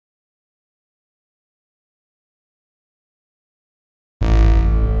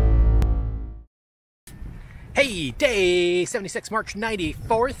Hey, day 76, March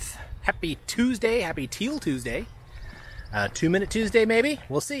 94th. Happy Tuesday, happy Teal Tuesday. 2-minute Tuesday, maybe?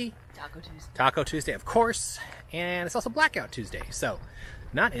 We'll see. Taco Tuesday. Taco Tuesday, of course. And it's also Blackout Tuesday. So,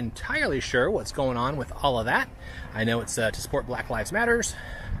 not entirely sure what's going on with all of that. I know it's to support Black Lives Matters,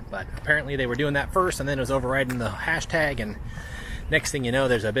 but apparently they were doing that first, and then it was overriding the hashtag, and next thing you know,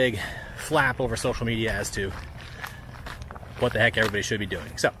 there's a big flap over social media as to what the heck everybody should be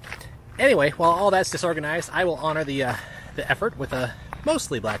doing. So, anyway, while all that's disorganized, I will honor the effort with a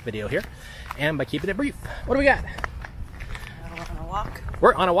mostly black video here, and by keeping it brief. What do we got? We're on a walk.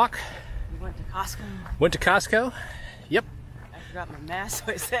 We're on a walk. We went to Costco. Went to Costco. Yep. I forgot my mask,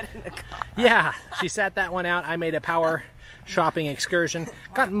 so I sat in the car. Yeah, she sat that one out. I made a power shopping excursion.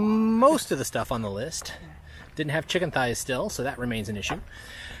 Got most of the stuff on the list. Didn't have chicken thighs still, so that remains an issue.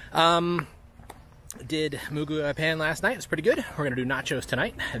 Did Mugu Pan last night. It was pretty good. We're going to do nachos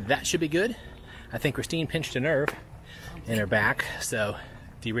tonight. That should be good. I think Christine pinched a nerve in her back, so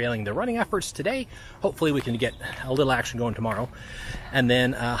derailing the running efforts today. Hopefully we can get a little action going tomorrow. And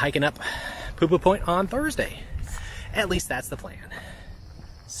then hiking up Poo Poo Point on Thursday. At least that's the plan.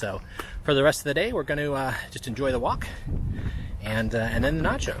 So for the rest of the day, we're going to just enjoy the walk and then the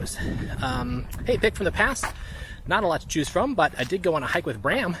nachos. Hey, pick from the past. Not a lot to choose from, but I did go on a hike with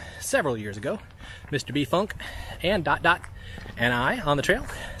Bram several years ago. Mr. B Funk and Dot Dot and I on the trail.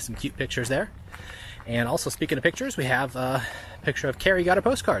 Some cute pictures there. And also, speaking of pictures, we have a picture of Carrie got a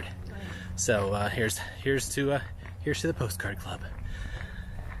postcard. So here's to the postcard club.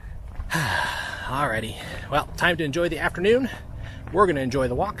 Alrighty. Well, time to enjoy the afternoon. We're going to enjoy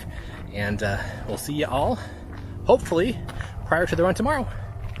the walk, and we'll see you all, hopefully, prior to the run tomorrow.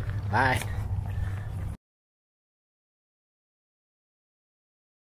 Bye.